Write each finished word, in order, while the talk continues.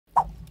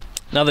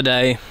Another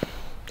day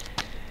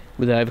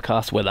with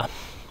overcast weather.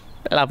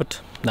 I love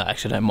it. No,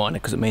 actually I don't mind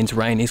it because it means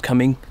rain is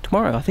coming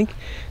tomorrow, I think.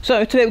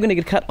 So today we're going to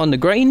get a cut on the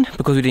green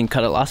because we didn't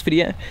cut it last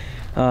video.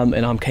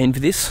 And I'm keen for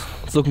this.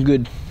 It's looking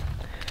good.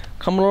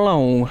 Coming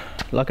along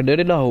like a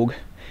dirty dog.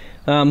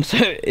 So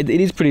it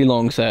is pretty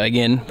long, so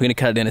again, we're going to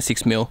cut it down to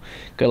 6mm,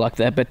 go like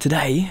that. But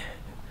today,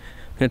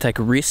 I'm going to take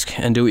a risk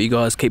and do what you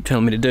guys keep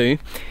telling me to do.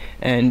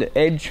 And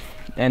edge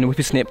and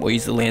whippersnip, we'll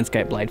use the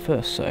landscape blade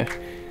first, so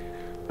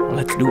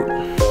let's do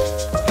it.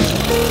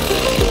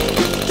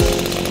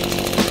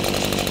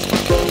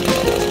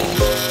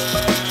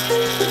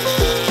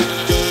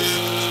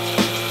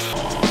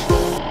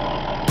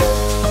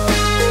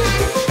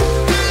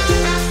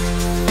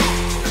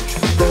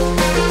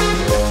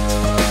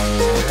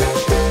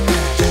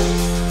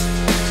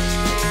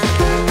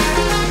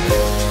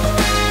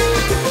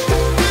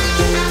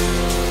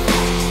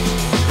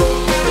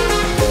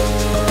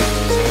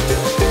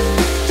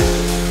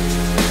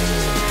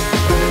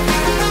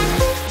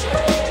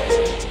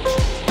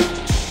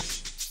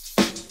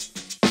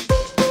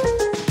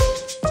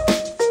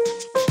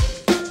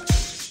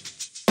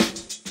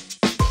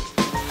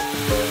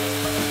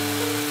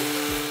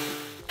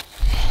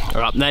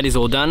 Alright, that is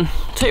all done.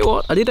 Tell you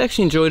what, I did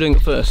actually enjoy doing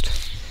it first.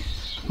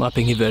 Might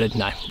be converted,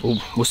 no.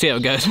 We'll see how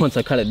it goes once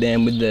I cut it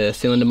down with the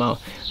cylinder mower.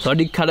 So I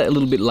did cut it a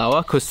little bit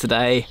lower because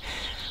today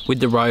with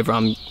the Rover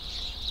I'm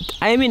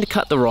aiming to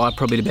cut the ride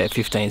probably to about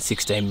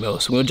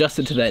 15-16mm. So we'll adjust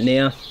it to that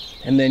now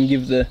and then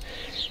give the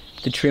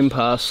trim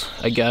pass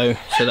a go.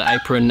 So the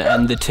apron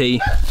and the T.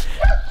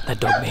 That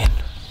dog man.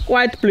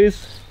 Wait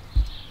please.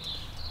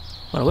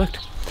 Well, it worked.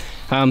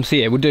 So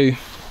yeah, we'll do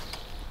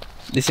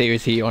this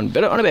series here on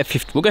about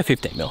 50, we'll go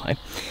 15mm, hey?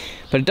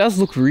 But it does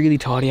look really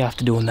tidy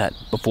after doing that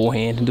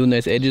beforehand and doing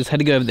those edges. Had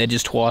to go over the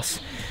edges twice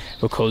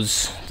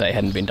because they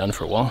hadn't been done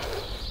for a while.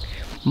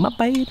 My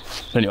bad.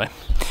 But anyway,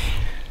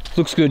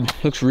 looks good,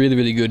 looks really,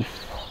 really good.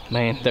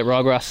 Man, that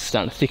ryegrass is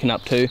starting to thicken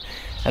up too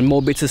and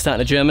more bits are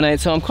starting to germinate.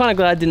 So I'm kind of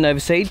glad I didn't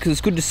overseed because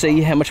it's good to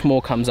see how much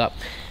more comes up.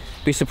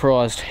 Be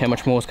surprised how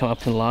much more has come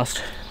up in the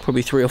last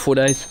probably 3 or 4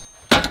 days.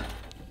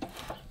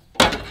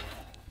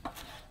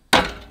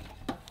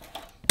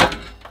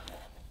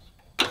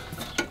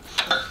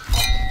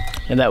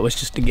 And that was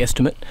just a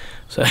guesstimate,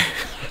 so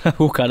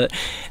we'll cut it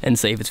and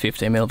see if it's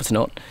 15mm. If it's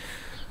not,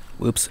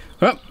 whoops.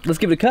 Alright, let's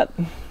give it a cut.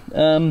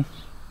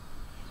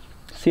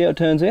 See how it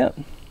turns out.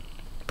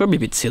 Probably a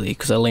bit silly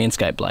because I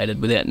landscape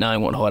bladed without knowing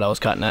what height I was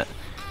cutting at.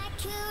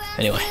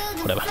 Anyway,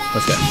 whatever,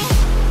 let's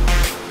go.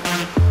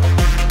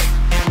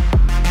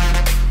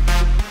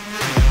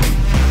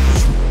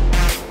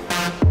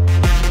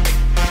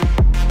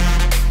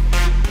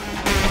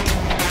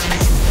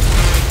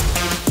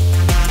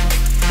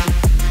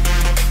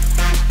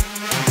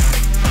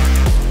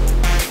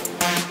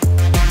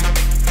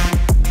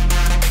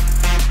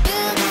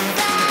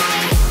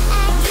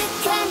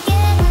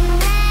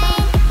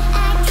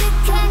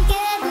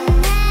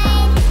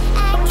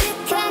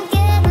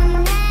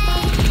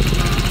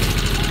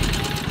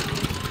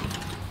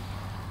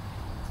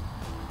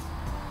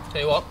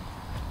 Tell you what,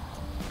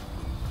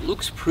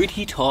 looks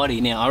pretty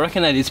tidy now. I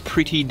reckon that is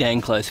pretty dang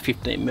close,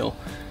 15mm.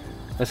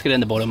 Let's get down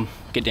the bottom,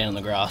 get down on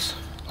the grass,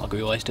 like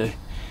we always do,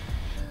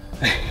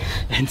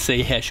 and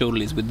see how short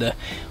it is with the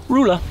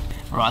ruler.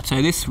 Right,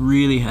 so this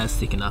really has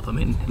thickened up. I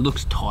mean, it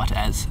looks tight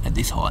as at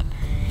this height.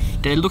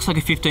 It looks like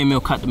a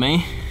 15mm cut to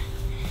me.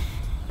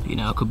 You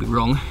know, I could be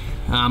wrong.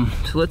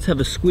 So let's have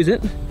a squiz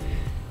it.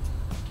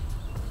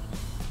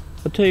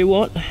 I'll tell you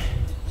what,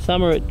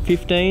 some are at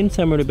 15,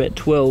 some are at about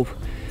 12.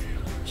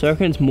 So I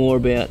reckon it's more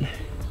about, I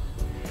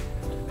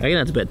reckon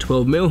that's about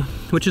 12mm,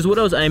 which is what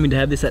I was aiming to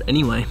have this at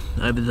anyway,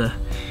 over the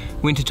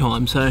winter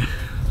time, so,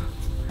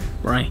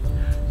 right,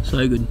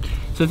 so good.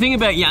 So the thing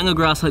about younger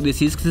grass like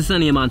this is, because it's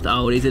only a month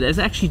old, is it's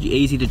actually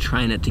easy to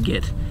train it to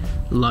get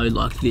low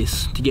like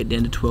this, to get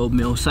down to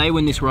 12mm. Say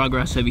when this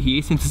ryegrass over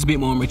here, since it's a bit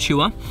more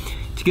mature,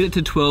 to get it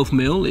to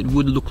 12mm, it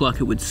would look like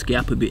it would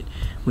scalp a bit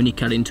when you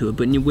cut into it,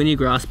 but when your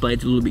grass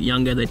blade's a little bit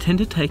younger, they tend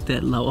to take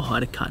that lower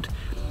height of cut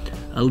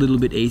a little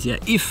bit easier,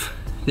 if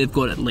they've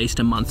got at least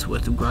a month's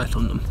worth of growth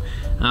on them.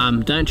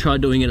 Don't try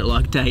doing it at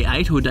like day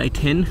 8 or day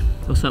 10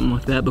 or something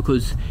like that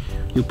because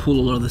you'll pull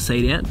a lot of the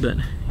seed out, but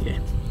yeah,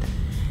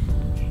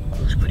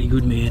 looks pretty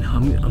good, man.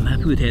 I'm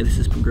happy with how this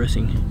is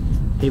progressing.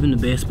 Even the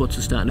bare spots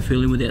are starting to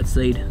fill in without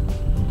seed.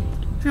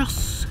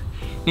 Yes.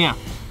 Now,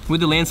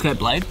 with the landscape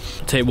blade,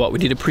 I'll tell you what, we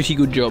did a pretty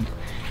good job.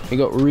 We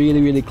got really,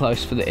 really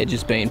close for the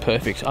edges being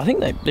perfect. I think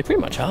they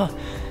pretty much are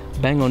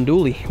bang on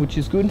dooly, which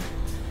is good.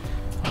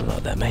 I don't know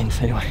what that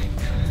means anyway.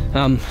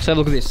 So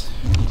look at this.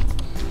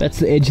 That's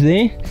the edge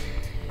there.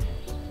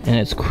 And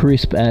it's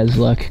crisp as,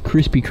 like,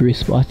 crispy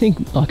crisp. I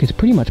think, like, it's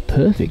pretty much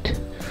perfect.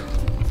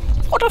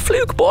 What a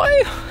fluke, boy!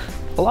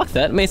 I like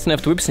that. It means I don't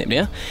have to whip snip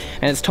now.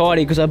 And it's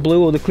tidy because I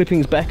blew all the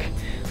clippings back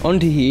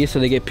onto here so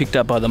they get picked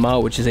up by the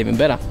mower, which is even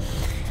better.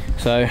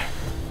 So,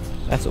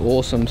 that's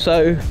awesome.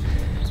 So,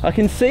 I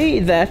can see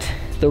that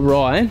the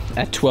rye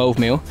at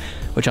 12mm,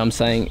 which I'm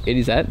saying it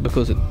is at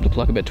because it looked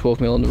like about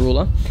 12mm on the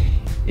ruler,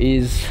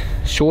 is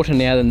shorter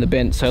now than the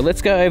bent. So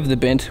let's go over the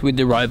bent with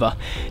the rover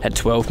at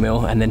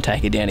 12mm and then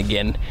take it down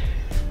again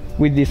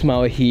with this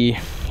mower here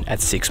at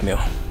 6mm.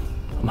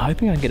 I'm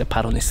hoping I can get a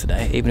putt on this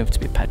today, even if it's a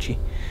bit patchy.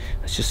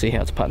 Let's just see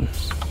how it's putting.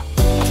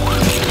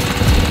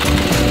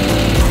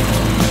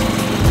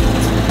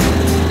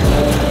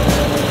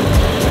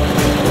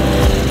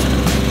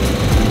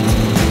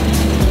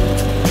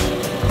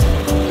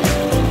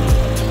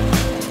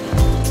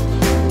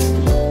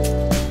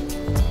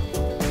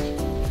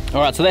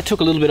 Alright, so that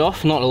took a little bit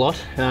off, not a lot.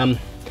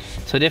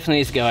 So definitely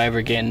needs to go over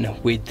again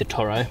with the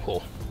Toro.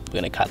 Well, we're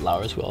going to cut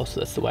lower as well, so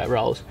that's the way it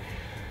rolls.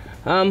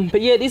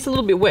 But yeah, it is a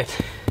little bit wet,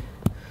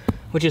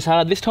 which is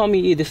hard. This time of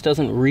year, this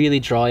doesn't really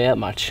dry out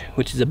much,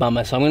 which is a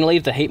bummer. So I'm going to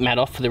leave the heat mat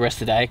off for the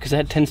rest of the day, because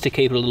that tends to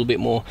keep it a little bit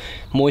more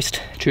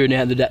moist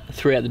throughout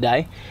the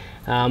day.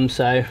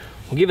 So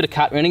we'll give it a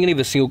cut. We're only going to give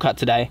it a single cut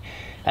today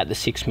at the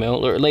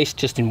 6mm, or at least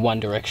just in one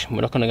direction.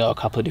 We're not going to go a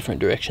couple of different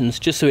directions,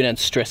 just so we don't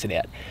stress it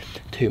out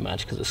too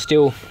much, because it's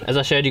still, as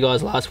I showed you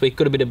guys last week,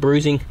 got a bit of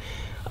bruising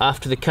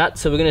after the cut.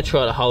 So we're going to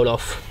try to hold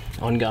off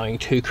on going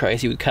too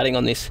crazy with cutting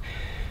on this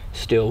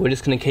still. We're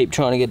just going to keep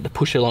trying to get the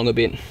push along a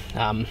bit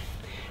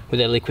with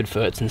our liquid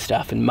ferts and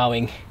stuff, and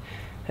mowing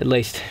at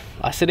least,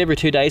 I said every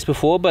 2 days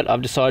before, but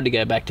I've decided to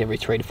go back to every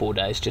 3 to 4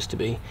 days just to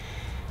be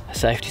a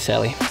safety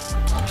Sally.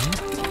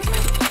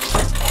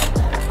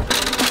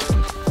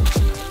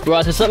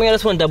 Right, so something I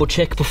just want to double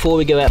check before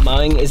we go out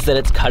mowing is that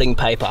it's cutting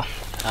paper,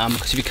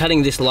 because if you're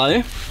cutting this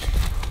low,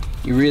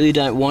 you really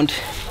don't want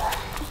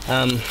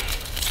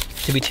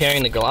to be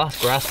tearing the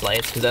grass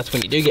blades, because that's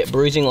when you do get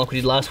bruising like we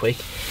did last week.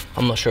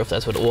 I'm not sure if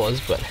that's what it was,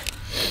 but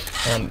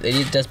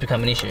it does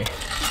become an issue.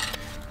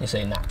 You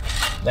see, nah,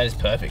 that is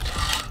perfect.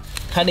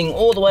 Cutting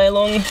all the way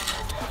along,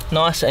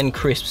 nice and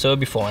crisp, so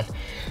it'll be fine.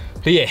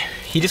 But yeah,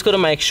 you just got to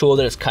make sure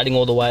that it's cutting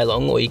all the way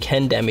along, or you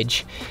can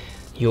damage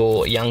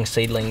your young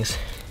seedlings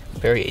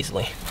very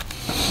easily.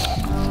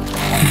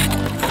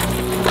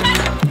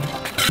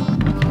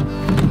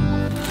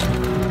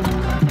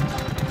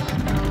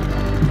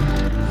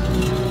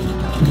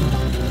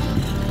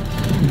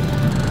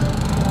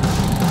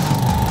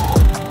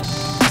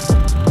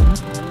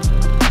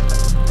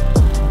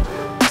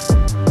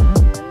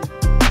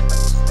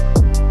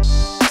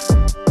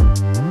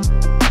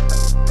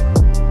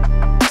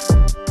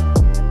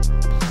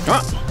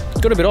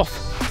 Got a bit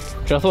off,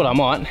 which I thought I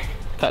might.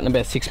 Cutting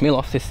about 6mm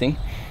off this thing.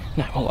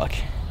 No, more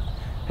like,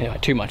 anyway,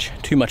 too much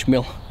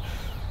mil.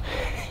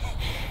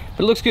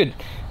 But it looks good.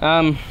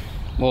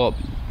 Well,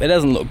 it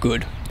doesn't look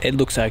good. It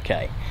looks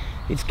okay.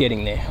 It's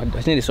getting there. I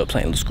need to stop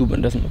saying it looks good, but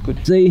it doesn't look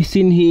good. See, it's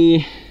in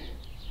here.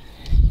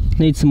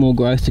 Needs some more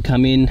growth to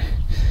come in.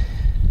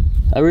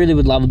 I really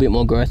would love a bit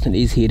more growth than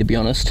it is here, to be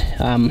honest.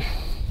 But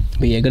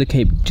yeah, got to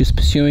keep just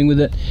pursuing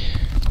with it.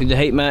 With the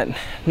heat mat,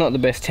 not the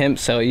best temp,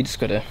 so you just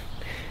got to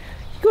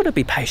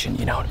be patient,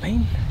 you know what I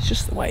mean? It's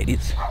just the way it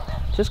is.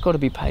 Just got to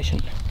be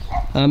patient.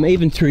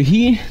 Even through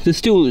here, there's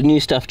still new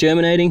stuff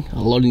germinating, a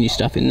lot of new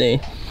stuff in there,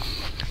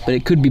 but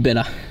it could be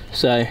better.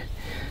 So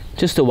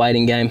just a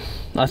waiting game.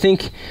 I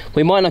think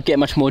we might not get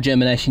much more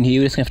germination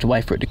here. We're just gonna have to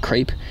wait for it to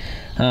creep.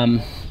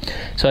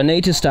 So I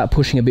need to start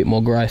pushing a bit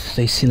more growth.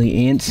 These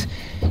silly ants.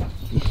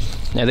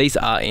 Now these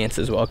are ants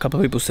as well. A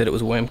couple of people said it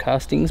was worm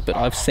castings, but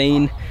I've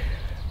seen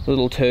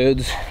little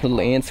turds,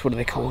 little ants, what are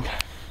they called?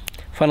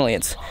 Funnel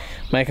ants,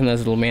 making those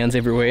little mounds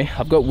everywhere.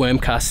 I've got worm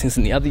castings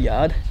in the other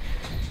yard,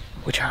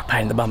 which are a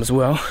pain in the bum as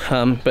well.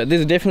 But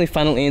there's definitely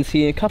funnel ants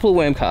here, a couple of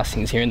worm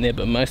castings here and there,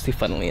 but mostly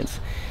funnel ants.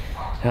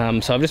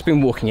 So I've just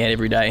been walking out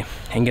every day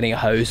and getting a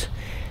hose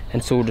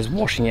and sort of just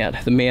washing out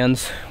the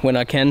mounds when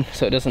I can,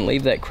 so it doesn't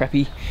leave that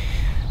crappy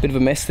bit of a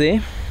mess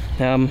there.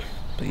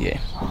 But yeah,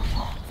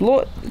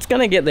 it's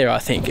gonna get there, I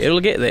think. It'll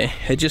get there.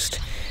 It just,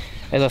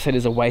 as I said,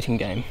 is a waiting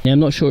game. Now I'm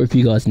not sure if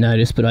you guys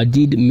noticed, but I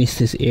did miss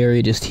this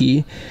area just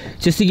here,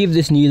 just to give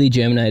this newly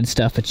germinated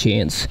stuff a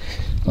chance,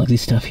 like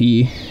this stuff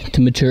here,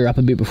 to mature up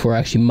a bit before I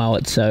actually mow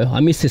it. So I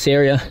missed this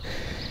area,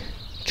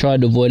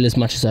 tried to avoid it as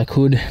much as I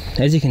could.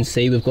 As you can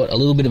see, we've got a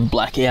little bit of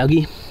black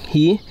algae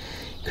here,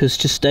 because it's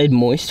just stayed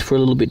moist for a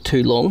little bit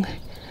too long.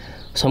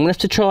 So I'm gonna have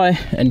to try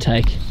and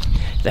take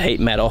the heat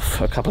mat off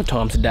a couple of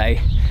times a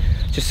day,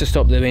 just to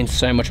stop there being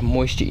so much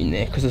moisture in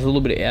there, because there's a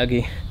little bit of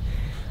algae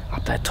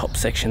up that top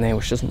section there,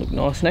 which doesn't look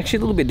nice, and actually a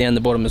little bit down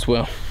the bottom as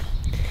well,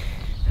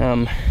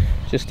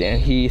 just down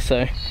here.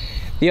 So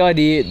the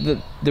idea,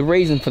 the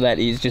reason for that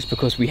is just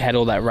because we had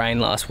all that rain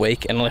last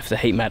week and left the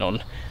heat mat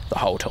on the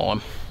whole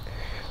time,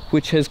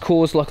 which has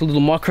caused like a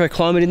little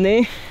microclimate in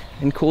there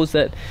and caused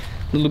that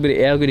little bit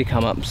of algae to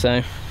come up.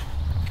 So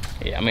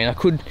yeah, I mean, I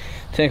could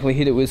technically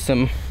hit it with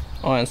some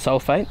iron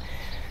sulfate,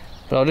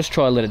 but I'll just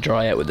try to let it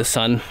dry out with the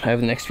sun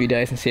over the next few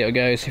days and see how it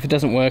goes. If it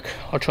doesn't work,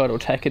 I'll try to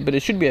attack it, but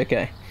it should be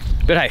okay.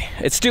 But hey,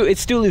 it still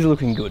is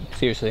looking good,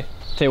 seriously.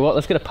 Tell you what,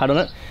 let's get a putt on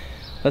it.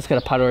 Let's get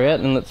a putter out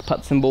and let's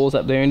put some balls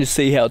up there and just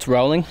see how it's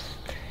rolling.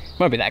 It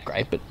won't be that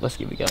great, but let's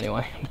give it a go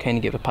anyway. I'm keen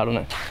to give a putt on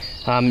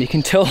it. You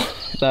can tell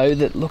though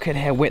that look at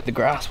how wet the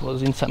grass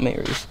was in some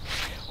areas.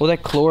 All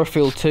that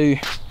chlorophyll too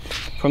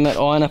from that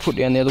iron I put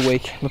down the other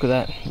week. Look at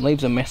that, it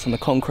leaves a mess on the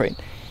concrete.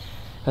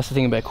 That's the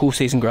thing about cool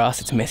season grass,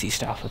 it's messy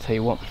stuff, I'll tell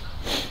you what.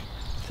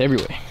 It's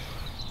everywhere.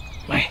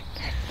 Man.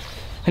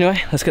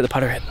 Anyway, let's get the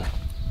putter out.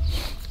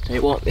 Tell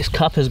you what, this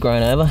cup has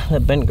grown over.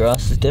 That bent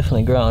grass is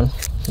definitely grown.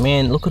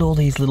 Man, look at all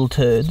these little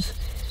turds.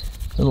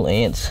 Little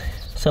ants.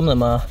 Some of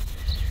them are...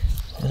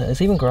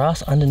 There's even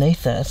grass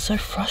underneath that. It's so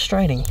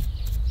frustrating.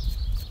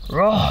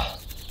 Oh,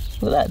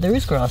 look at that, there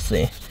is grass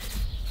there.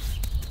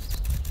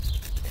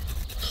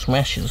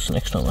 Smashes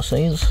next time I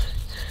see these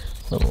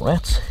little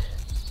rats.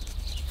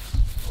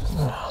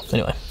 Oh,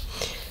 anyway,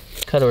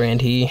 cut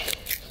around here.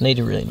 Need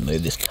to really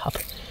move this cup.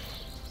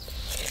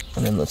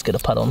 And then let's get a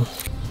putt on.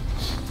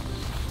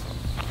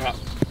 Right.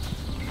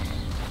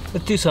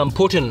 Let's do some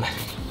putting.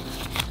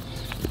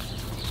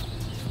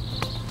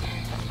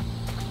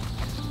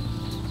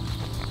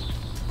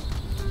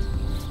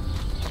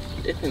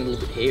 Definitely a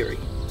little bit hairy.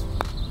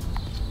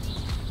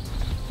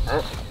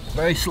 Oh,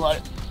 very slow.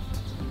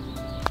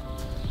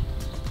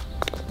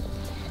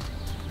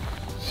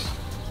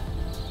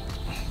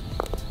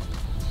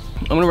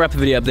 I'm going to wrap the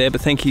video up there, but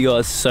thank you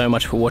guys so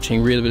much for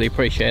watching. Really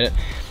appreciate it.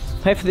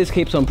 Hopefully this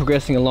keeps on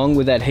progressing along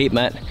with that heat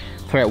mat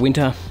throughout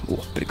winter. Ooh,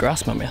 a bit of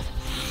grass in my mouth.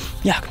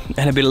 Yuck.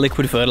 And a bit of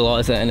liquid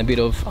fertilizer and a bit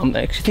of... I'm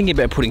actually thinking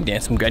about putting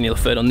down some granular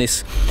fert on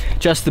this,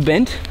 just the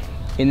bent,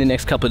 in the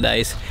next couple of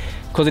days,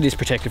 because it is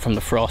protected from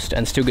the frost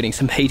and still getting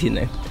some heat in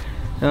there.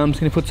 I'm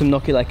just going to put some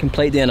Inoculate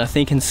Complete down, I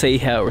think, and see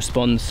how it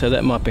responds. So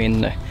that might be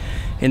in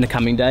the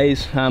coming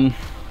days. But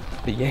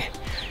yeah,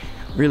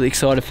 really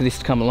excited for this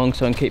to come along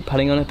so I can keep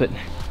putting on it. But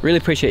really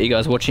appreciate you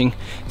guys watching.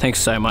 Thanks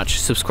so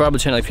much. Subscribe to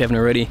the channel if you haven't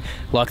already.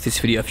 Like this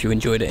video if you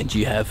enjoyed it, and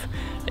you have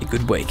a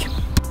good week.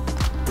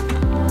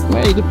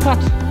 Very good putt.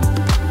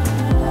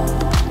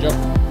 Good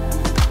job.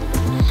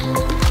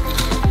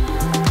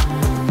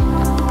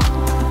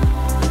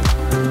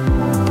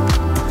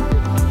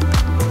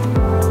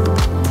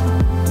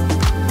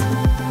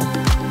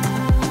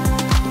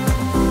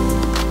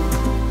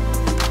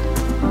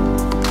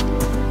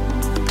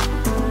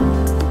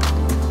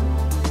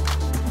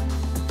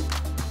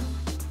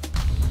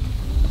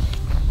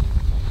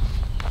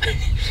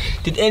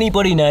 Did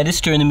anybody notice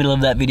during the middle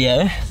of that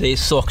video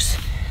these socks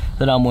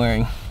that I'm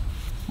wearing?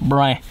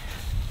 Bri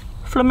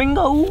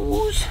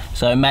flamingos.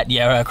 So Matt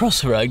Yarrow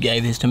across the road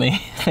gave this to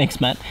me.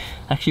 Thanks, Matt.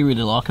 I actually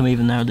really like them,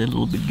 even though they're a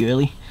little bit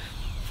girly.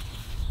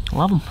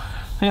 Love them.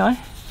 Anyway,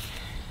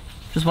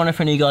 just wondering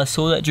if any of you guys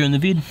saw that during the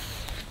vid,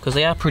 because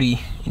they are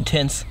pretty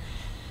intense.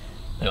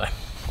 Anyway,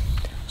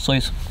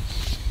 sleeves.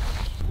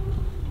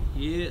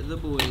 Yeah, the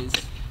boys.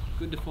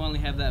 Good to finally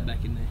have that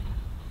back in there.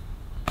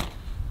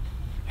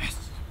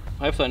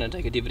 Hopefully I don't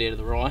take a divot out of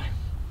the rye.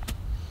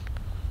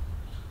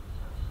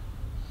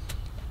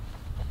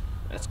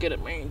 Let's get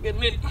it, man,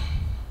 get it.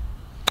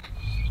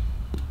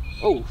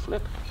 Oh,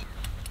 flip.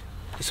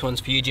 This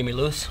one's for you, Jimmy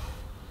Lewis.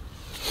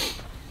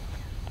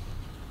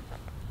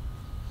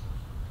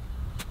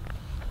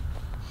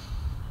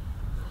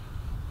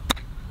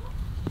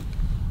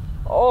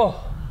 Oh,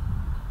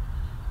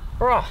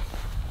 right.